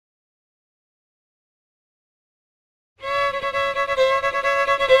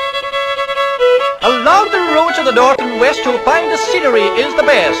the north and west, you'll find the scenery is the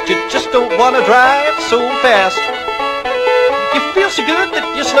best. You just don't want to drive so fast. You feel so good that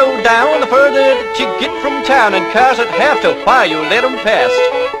you slow down the further that you get from town, and cars that have to, why, you let them past.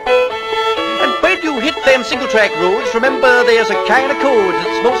 And when you hit them single-track roads, remember there's a kind of code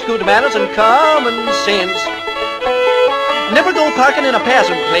that's most good manners and common sense. Never go parking in a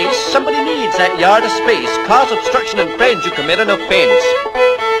passing place. Somebody needs that yard of space. Cause obstruction and friends, you commit an offense.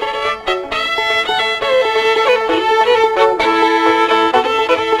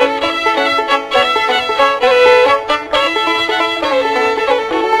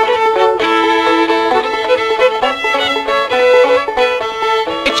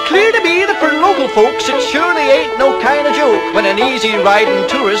 It's clear to me that for local folks it surely ain't no kind of joke when an easy-riding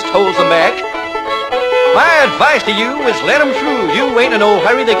tourist holds them back. My advice to you is let them through. You ain't in no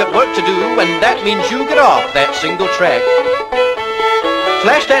hurry, they got work to do, and that means you get off that single track.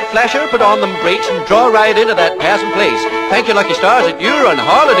 Flash that flasher, put on them brakes, and draw right into that passing place. Thank your lucky stars that you're on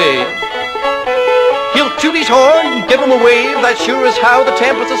holiday. He'll toot his horn and give him a wave. That sure is how the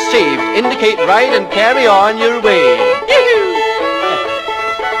tempers are saved. Indicate right and carry on your way. Yoo-hoo!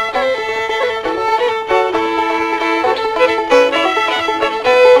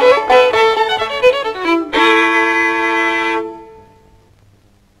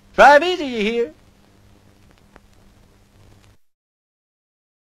 Drive easy, you hear?